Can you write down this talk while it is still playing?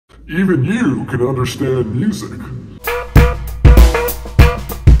Even you can understand music.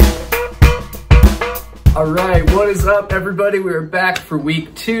 Alright, what is up everybody? We're back for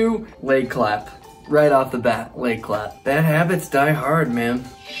week 2. Leg clap. Right off the bat, leg clap. Bad habits die hard, man.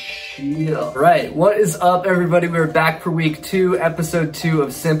 Yeah. Right, what is up everybody? We're back for week 2, episode 2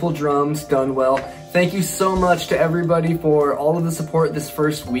 of Simple Drums Done Well. Thank you so much to everybody for all of the support this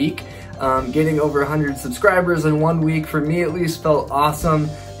first week. Getting over 100 subscribers in 1 week, for me at least, felt awesome.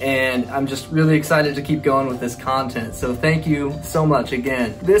 And I'm just really excited to keep going with this content. So thank you so much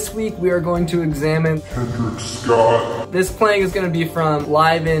again. This week we are going to examine Kendrick Scott. This playing is going to be from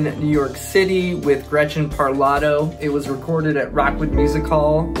live in New York City with Gretchen Parlato. It was recorded at Rockwood Music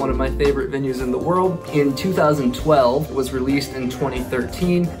Hall, one of my favorite venues in the world, in 2012. It was released in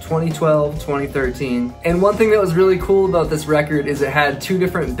 2013, 2012, 2013. And one thing that was really cool about this record is it had 2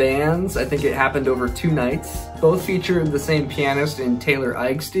 different bands. I think it happened over 2 nights. Both featured the same pianist in Taylor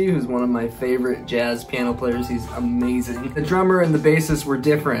Eichste, who's one of my favorite jazz piano players. He's amazing. The drummer and the bassist were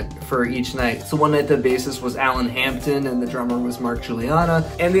different for each night. So one night the bassist was Alan Hampton and the drummer was Mark Juliana.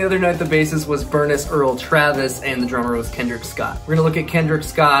 And the other night the bassist was Bernice Earl Travis and the drummer was Kendrick Scott. We're gonna look at Kendrick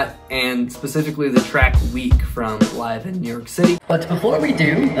Scott and specifically the track Week from live in New York City. But before we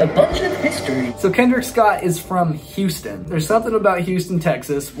do, a bunch of history. So Kendrick Scott is from Houston. There's something about Houston,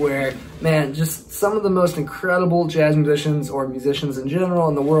 Texas where, man, just some of the most incredible jazz musicians or musicians in general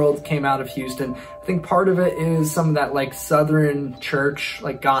in the world came out of Houston. I think part of it is some of that like Southern church,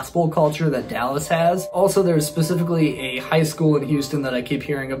 like gospel culture that Dallas has. Also, there's specifically a high school in Houston that I keep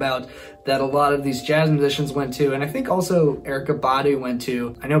hearing about that a lot of these jazz musicians went to, and I think also Erykah Badu went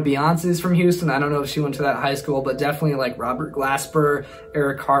to. I know Beyonce's from Houston. I don't know if she went to that high school, but definitely like Robert Glasper,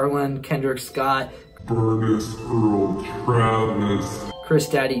 Eric Harlan, Kendrick Scott, Bernice Earl Travis, Chris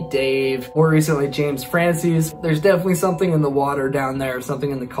Daddy Dave, more recently James Francis. There's definitely something in the water down there,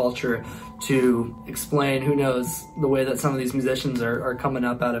 something in the culture to explain, who knows, the way that some of these musicians are coming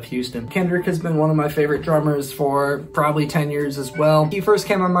up out of Houston. Kendrick has been one of my favorite drummers for probably 10 years as well. He first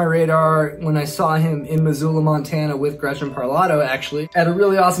came on my radar when I saw him in Missoula, Montana with Gretchen Parlato, actually, at a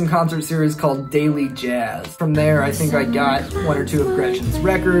really awesome concert series called Daily Jazz. From there, I think I got 1 or 2 of Gretchen's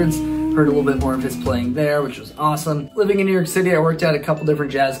records, heard a little bit more of his playing there, which was awesome. Living in New York City, I worked at a couple different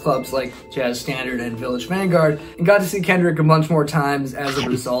jazz clubs like Jazz Standard and Village Vanguard, and got to see Kendrick a bunch more times as a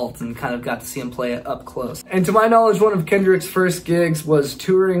result, and kind of got to see him play it up close. And to my knowledge, one of Kendrick's first gigs was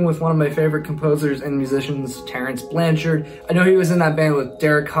touring with one of my favorite composers and musicians, Terrence Blanchard. I know he was in that band with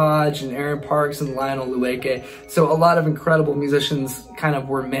Derek Hodge and Aaron Parks and Lionel Lueke, so a lot of incredible musicians kind of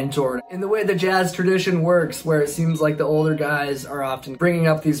were mentored. In the way the jazz tradition works, where it seems like the older guys are often bringing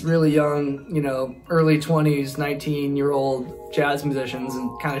up these really young, you know, early 20s, 19-year-old jazz musicians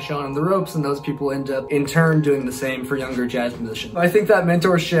and kind of showing them the ropes, and those people end up in turn doing the same for younger jazz musicians. I think that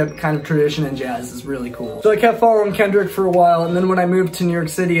mentorship kind of tradition in jazz is really cool. So I kept following Kendrick for a while, and then when I moved to New York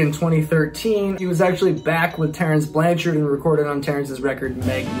City in 2013, he was actually back with Terrence Blanchard and recorded on Terrence's record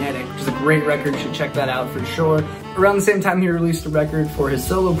Magnetic, which is a great record. You should check that out for sure. Around the same time, he released a record for his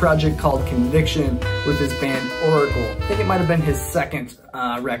solo project called Conviction with his band Oracle. I think it might have been his second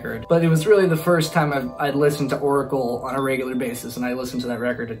record, but it was really the first time I'd listened to Oracle on a regular basis, and I listened to that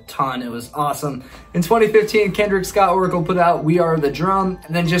record a ton. It was awesome. In 2015, Kendrick Scott Oracle put out We Are the Drum,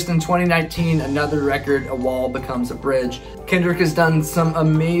 and then just in 2019, another record, A Wall Becomes a Bridge. Kendrick has done some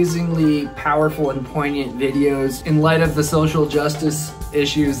amazingly powerful and poignant videos in light of the social justice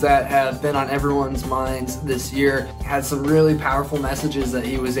issues that have been on everyone's minds this year. He had some really powerful messages that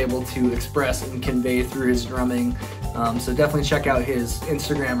he was able to express and convey through his drumming. So definitely check out his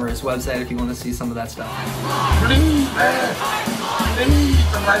Instagram or his website if you want to see some of that stuff.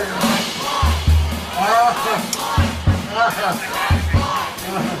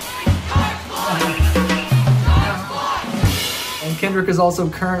 And Kendrick is also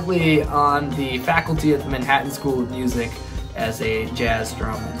currently on the faculty at the Manhattan School of Music as a jazz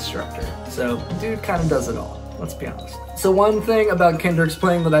drum instructor. So dude kind of does it all, let's be honest. So one thing about Kendrick's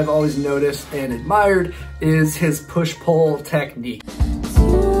playing that I've always noticed and admired is his push-pull technique.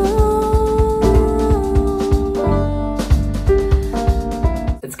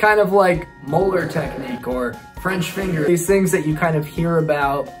 It's kind of like molar technique or French finger. These things that you kind of hear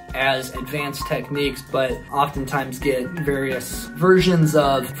about as advanced techniques, but oftentimes get various versions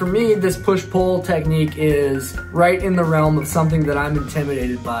of. For me, this push-pull technique is right in the realm of something that I'm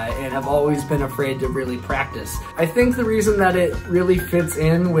intimidated by and have always been afraid to really practice. I think the reason that it really fits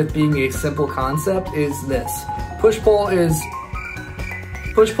in with being a simple concept is this. Push-pull is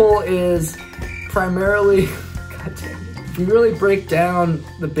primarily, God damn it. If we really break down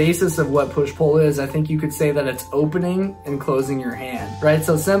the basis of what push-pull is, I think you could say that it's opening and closing your hand, right?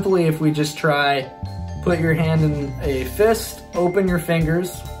 So simply, if we just try, put your hand in a fist, open your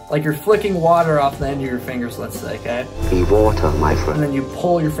fingers, like you're flicking water off the end of your fingers, let's say, okay? Be water, my friend. And then you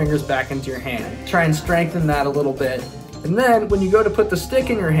pull your fingers back into your hand. Try and strengthen that a little bit. And then when you go to put the stick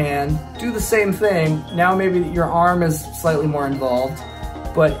in your hand, do the same thing. Now maybe your arm is slightly more involved,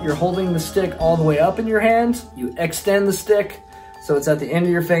 but you're holding the stick all the way up in your hand. You extend the stick so it's at the end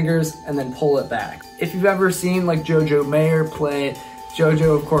of your fingers and then pull it back. If you've ever seen like Jojo Mayer play,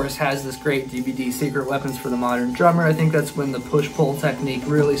 Jojo, of course, has this great DVD, Secret Weapons for the Modern Drummer. I think that's when the push-pull technique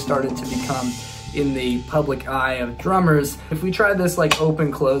really started to become in the public eye of drummers. If we try this like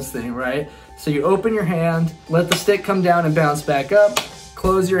open-close thing, right? So you open your hand, let the stick come down and bounce back up,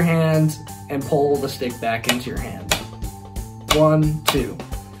 close your hand, and pull the stick back into your hand. 1, 2.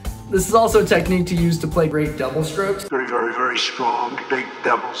 This is also a technique to use to play great double strokes. Very, very, very strong, big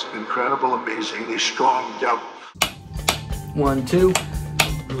doubles. Incredible, amazingly strong double. 1, 2.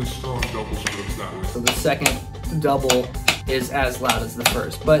 Really strong double strokes that way. So the second double is as loud as the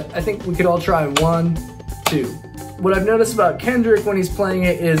first. But I think we could all try 1, 2. What I've noticed about Kendrick when he's playing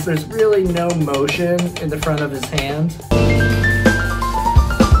it is there's really no motion in the front of his hand.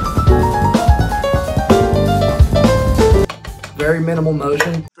 Very minimal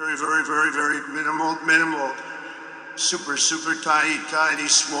motion. Very, very, very, very minimal. Super, super tiny,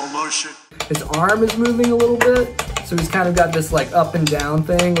 small motion. His arm is moving a little bit, so he's kind of got this like up and down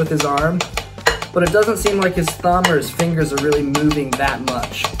thing with his arm, but it doesn't seem like his thumb or his fingers are really moving that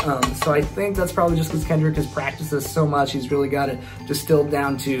much. So I think that's probably just because Kendrick has practiced this so much, he's really got it distilled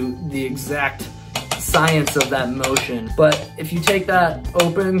down to the exact science of that motion. But if you take that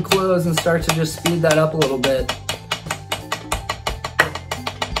open, close, and start to just speed that up a little bit,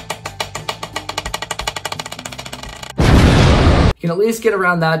 you can at least get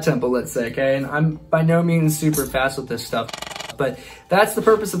around that tempo, let's say, okay? And I'm by no means super fast with this stuff, but that's the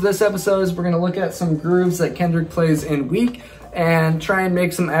purpose of this episode, is we're gonna look at some grooves that Kendrick plays in Weak and try and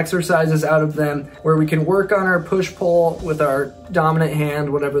make some exercises out of them where we can work on our push-pull with our dominant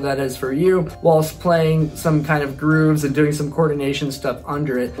hand, whatever that is for you, whilst playing some kind of grooves and doing some coordination stuff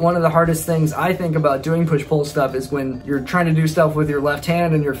under it. One of the hardest things I think about doing push-pull stuff is when you're trying to do stuff with your left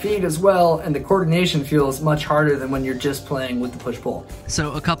hand and your feet as well, and the coordination feels much harder than when you're just playing with the push-pull.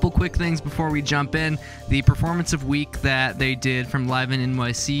 So a couple quick things before we jump in. The performance of Week that they did from Live in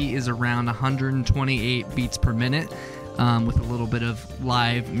NYC is around 128 beats per minute. With a little bit of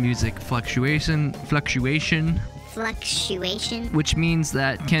live music fluctuation, which means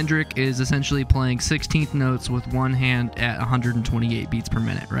that Kendrick is essentially playing 16th notes with one hand at 128 beats per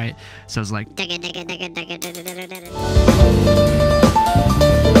minute, right? So it's like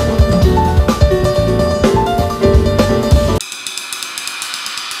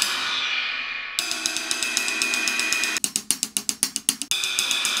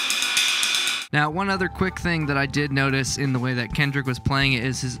Now, one other quick thing that I did notice in the way that Kendrick was playing it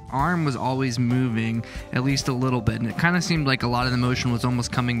is his arm was always moving at least a little bit, and it kind of seemed like a lot of the motion was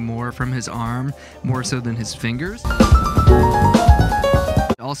almost coming more from his arm, more so than his fingers.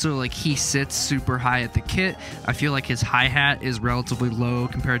 Also, like, he sits super high at the kit. I feel like his hi-hat is relatively low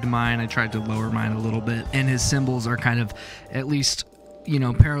compared to mine. I tried to lower mine a little bit, and his cymbals are kind of, at least, you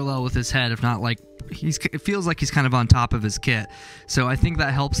know, parallel with his head, if not like, it feels like he's kind of on top of his kit. So I think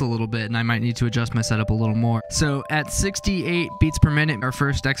that helps a little bit, and I might need to adjust my setup a little more. So at 68 beats per minute, our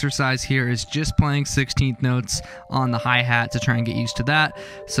first exercise here is just playing 16th notes on the hi-hat to try and get used to that.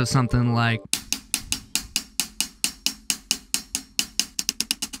 So something like...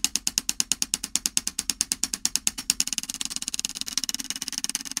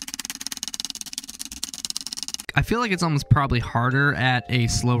 I feel like it's almost probably harder at a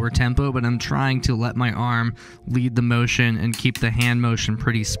slower tempo, but I'm trying to let my arm lead the motion and keep the hand motion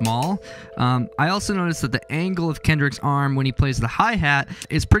pretty small. I also noticed that the angle of Kendrick's arm when he plays the hi-hat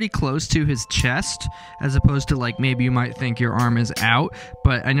is pretty close to his chest, as opposed to, like, maybe you might think your arm is out,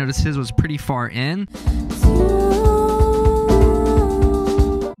 but I noticed his was pretty far in.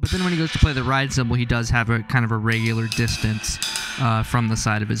 But then when he goes to play the ride cymbal, he does have a kind of a regular distance from the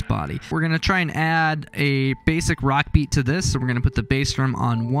side of his body. We're going to try and add a basic rock beat to this. So we're going to put the bass drum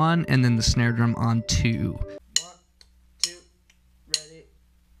on 1 and then the snare drum on 2. 1, 2, ready,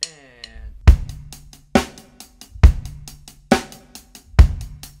 and...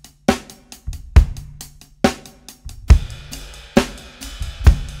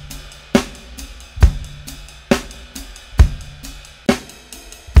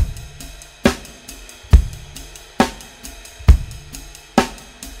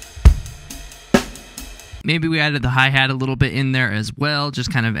 Maybe we added the hi-hat a little bit in there as well,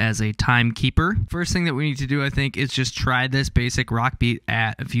 just kind of as a timekeeper. First thing that we need to do, I think, is just try this basic rock beat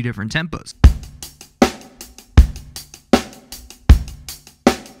at a few different tempos.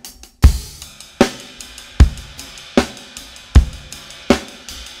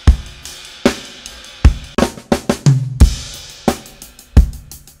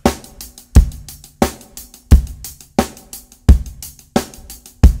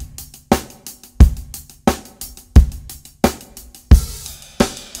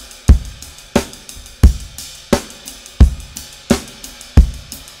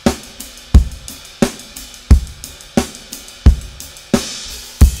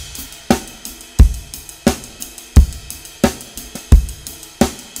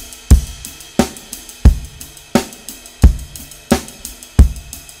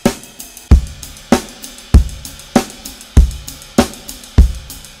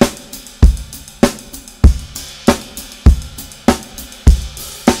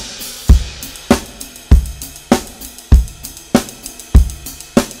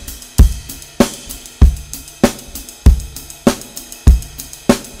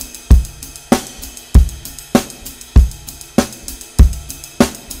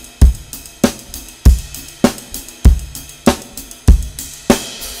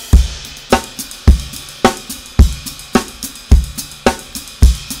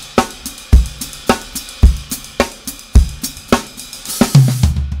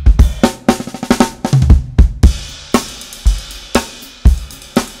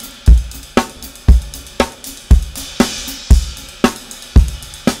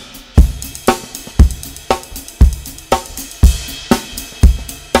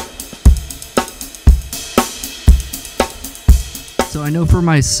 So I know for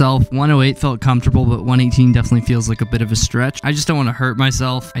myself, 108 felt comfortable, but 118 definitely feels like a bit of a stretch. I just don't want to hurt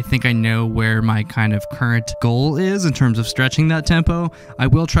myself. I think I know where my kind of current goal is in terms of stretching that tempo. I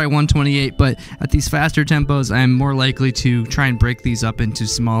will try 128, but at these faster tempos, I'm more likely to try and break these up into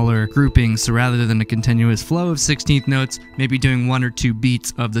smaller groupings. So rather than a continuous flow of 16th notes, maybe doing 1 or 2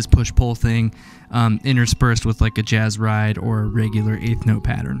 beats of this push-pull thing interspersed with like a jazz ride or a regular 8th note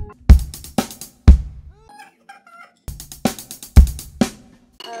pattern.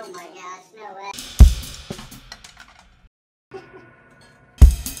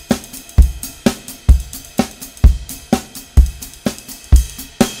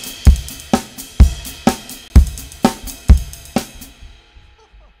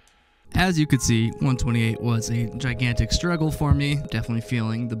 As you could see, 128 was a gigantic struggle for me. Definitely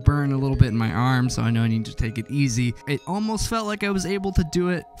feeling the burn a little bit in my arm, so I know I need to take it easy. It almost felt like I was able to do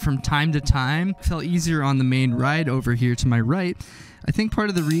it from time to time. It felt easier on the main ride over here to my right. I think part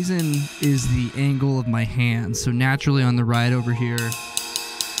of the reason is the angle of my hands. So naturally on the ride over here,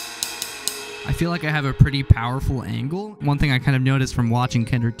 I feel like I have a pretty powerful angle. One thing I kind of noticed from watching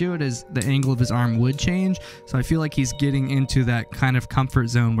Kendrick do it is the angle of his arm would change. So I feel like he's getting into that kind of comfort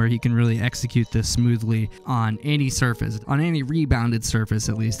zone where he can really execute this smoothly on any surface, on any rebounded surface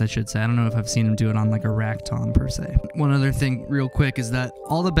at least, I should say. I don't know if I've seen him do it on like a rack tom per se. One other thing real quick is that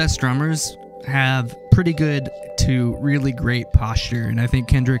all the best drummers have pretty good to really great posture, and I think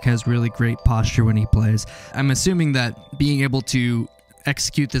Kendrick has really great posture when he plays. I'm assuming that being able to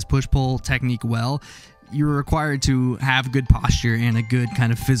execute this push-pull technique well, you're required to have good posture and a good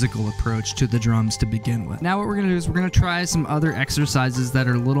kind of physical approach to the drums to begin with. Now what we're going to do is we're going to try some other exercises that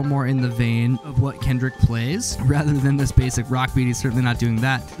are a little more in the vein of what Kendrick plays, rather than this basic rock beat. He's certainly not doing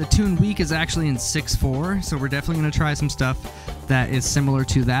that. The tune weak is actually in 6/4, so we're definitely going to try some stuff that is similar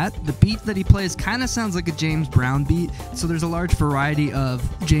to that. The beat that he plays kind of sounds like a James Brown beat, so there's a large variety of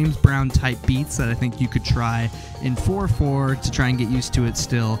James Brown type beats that I think you could try in 4/4 to try and get used to it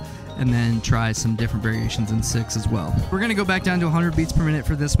still, and then try some different variations in 6 as well. We're going to go back down to 100 beats per minute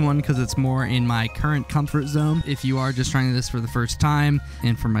for this one because it's more in my current comfort zone. If you are just trying this for the first time,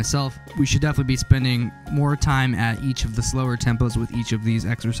 and for myself, we should definitely be spending more time at each of the slower tempos with each of these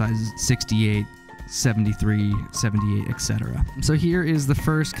exercises, 68, 73, 78, etc. So here is the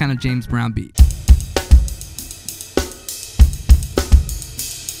first kind of James Brown beat.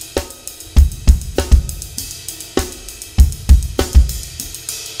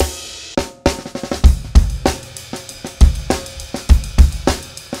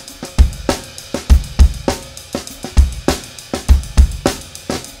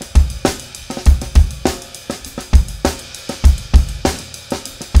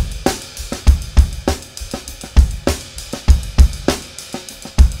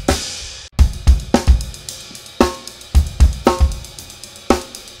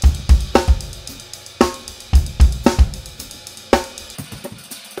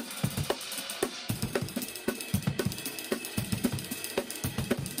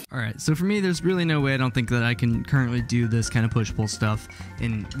 Alright, so for me, there's really no way I don't think that I can currently do this kind of push-pull stuff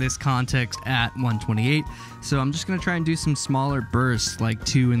in this context at 128. So I'm just going to try and do some smaller bursts, like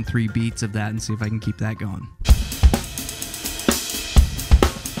 2 and 3 beats of that, and see if I can keep that going.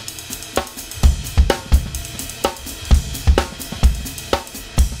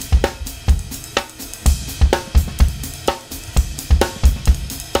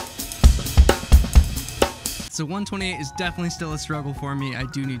 So 128 is definitely still a struggle for me. I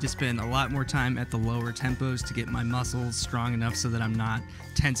do need to spend a lot more time at the lower tempos to get my muscles strong enough so that I'm not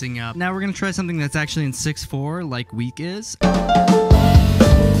tensing up. Now we're going to try something that's actually in 6/4 like Weak is.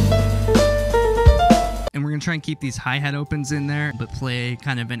 And we're going to try and keep these hi-hat opens in there, but play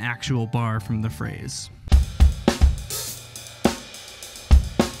kind of an actual bar from the phrase.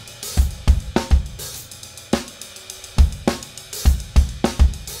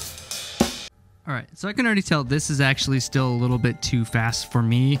 Alright, so I can already tell this is actually still a little bit too fast for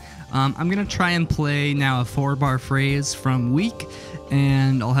me. I'm going to try and play now a 4-bar phrase from Weak,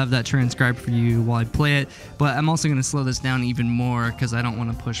 and I'll have that transcribed for you while I play it, but I'm also going to slow this down even more because I don't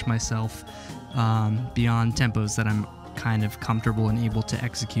want to push myself beyond tempos that I'm kind of comfortable and able to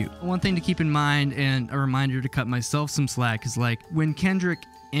execute. One thing to keep in mind, and a reminder to cut myself some slack, is like when Kendrick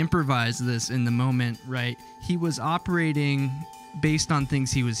improvised this in the moment, right, he was operating based on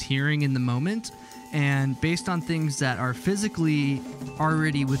things he was hearing in the moment and based on things that are physically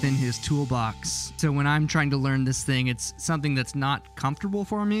already within his toolbox. So when I'm trying to learn this thing, it's something that's not comfortable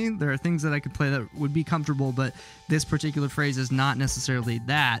for me. There are things that I could play that would be comfortable, but this particular phrase is not necessarily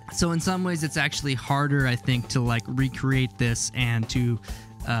that. So in some ways it's actually harder, I think, to like recreate this and to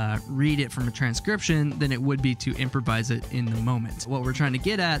read it from a transcription than it would be to improvise it in the moment. What we're trying to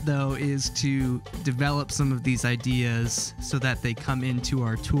get at, though, is to develop some of these ideas so that they come into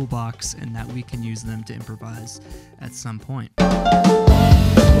our toolbox and that we can use them to improvise at some point.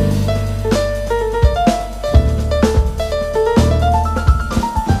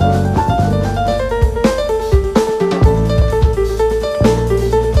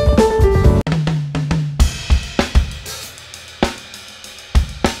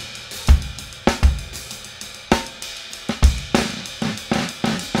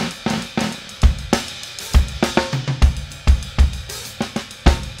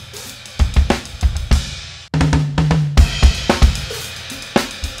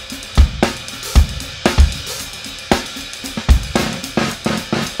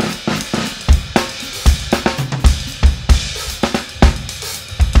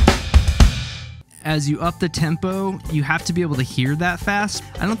 As you up the tempo, you have to be able to hear that fast.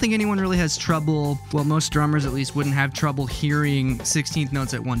 I don't think anyone really has trouble, well, most drummers at least wouldn't have trouble hearing 16th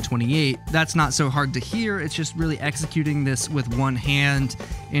notes at 128. That's not so hard to hear, it's just really executing this with one hand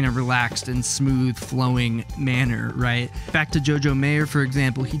in a relaxed and smooth flowing manner, right? Back to Jojo Mayer, for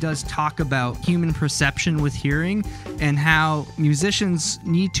example, he does talk about human perception with hearing and how musicians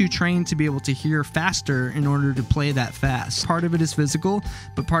need to train to be able to hear faster in order to play that fast. Part of it is physical,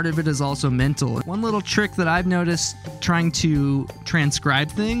 but part of it is also mental. One little trick that I've noticed trying to transcribe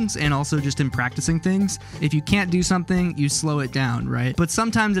things and also just in practicing things, if you can't do something, you slow it down, right? But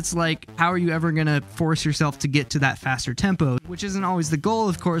sometimes it's like, how are you ever gonna force yourself to get to that faster tempo? Which isn't always the goal,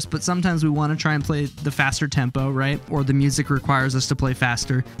 of course, but sometimes we want to try and play the faster tempo, right? Or the music requires us to play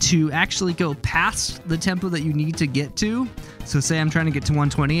faster to actually go past the tempo that you need to get to. So say I'm trying to get to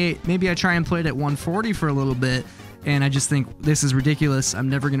 128, maybe I try and play it at 140 for a little bit, and I just think, this is ridiculous, I'm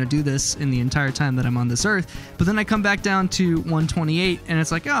never going to do this in the entire time that I'm on this earth. But then I come back down to 128, and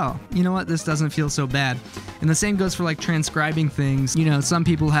it's like, oh, you know what, this doesn't feel so bad. And the same goes for like transcribing things. You know, some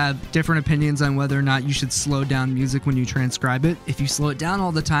people have different opinions on whether or not you should slow down music when you transcribe it. If you slow it down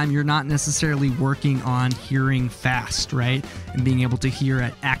all the time, you're not necessarily working on hearing fast, right? And being able to hear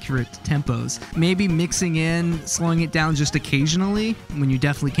at accurate tempos. Maybe mixing in, slowing it down just occasionally when you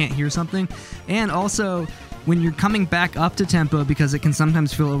definitely can't hear something. And also, when you're coming back up to tempo, because it can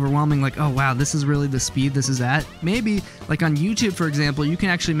sometimes feel overwhelming, like, oh wow, this is really the speed this is at. Maybe, like on YouTube, for example, you can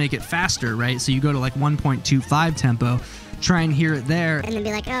actually make it faster, right? So you go to like 1.25 tempo, try and hear it there, and then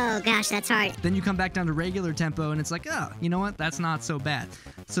be like, oh gosh, that's hard. Then you come back down to regular tempo, and it's like, oh, you know what? That's not so bad.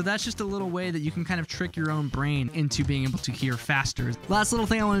 So that's just a little way that you can kind of trick your own brain into being able to hear faster. Last little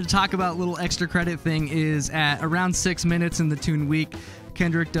thing I wanted to talk about, little extra credit thing, is at around 6 minutes in the tune Weak,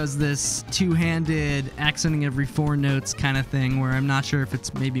 Kendrick does this two-handed accenting every 4 notes kind of thing where I'm not sure if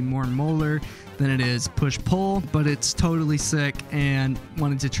it's maybe more molar than it is push-pull, but it's totally sick and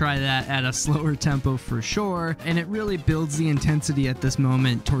wanted to try that at a slower tempo for sure. And it really builds the intensity at this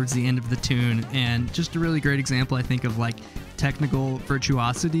moment towards the end of the tune, and just a really great example, I think, of like technical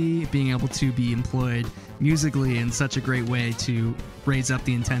virtuosity being able to be employed musically in such a great way to raise up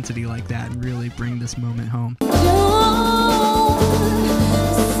the intensity like that and really bring this moment home.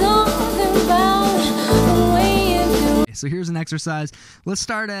 So here's an exercise. Let's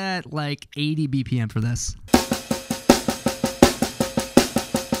start at like 80 BPM for this.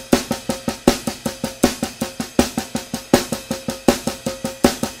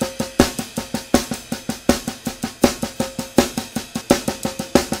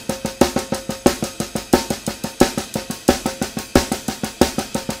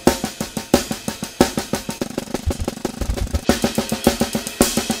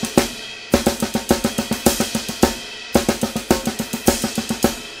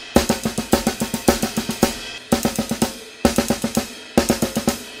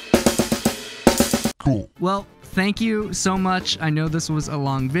 Well, thank you so much. I know this was a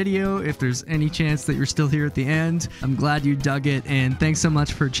long video. If there's any chance that you're still here at the end, I'm glad you dug it, and thanks so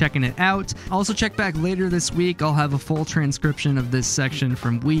much for checking it out. Also, check back later this week. I'll have a full transcription of this section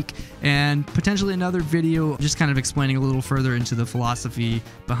from week and potentially another video just kind of explaining a little further into the philosophy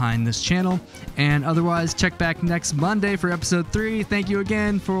behind this channel. And otherwise, check back next Monday for episode 3. Thank you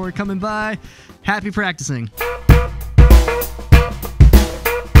again for coming by. Happy practicing.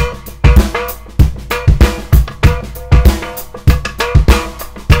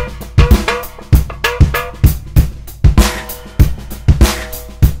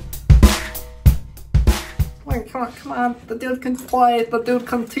 Come on, the dude can play, the dude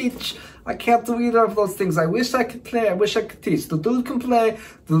can teach. I can't do either of those things. I wish I could play, I wish I could teach. The dude can play,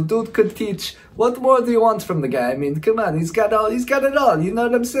 the dude could teach. What more do you want from the guy? I mean, come on, he's got it all, you know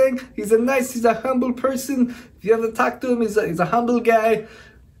what I'm saying? He's a humble person. If you ever talk to him, he's a humble guy.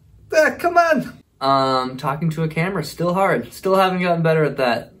 Come on. Talking to a camera, still hard. Still haven't gotten better at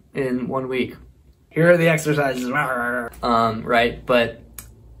that in 1 week. Here are the exercises. Right, but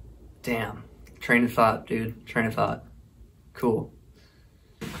damn. Train of thought, dude. Train of thought. Cool.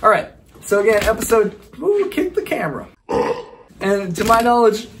 Alright, so again, episode... Ooh, kick the camera. And to my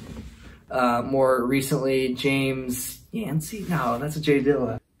knowledge, more recently, James Yancey? No, that's a J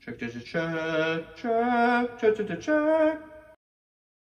Dilla. Check.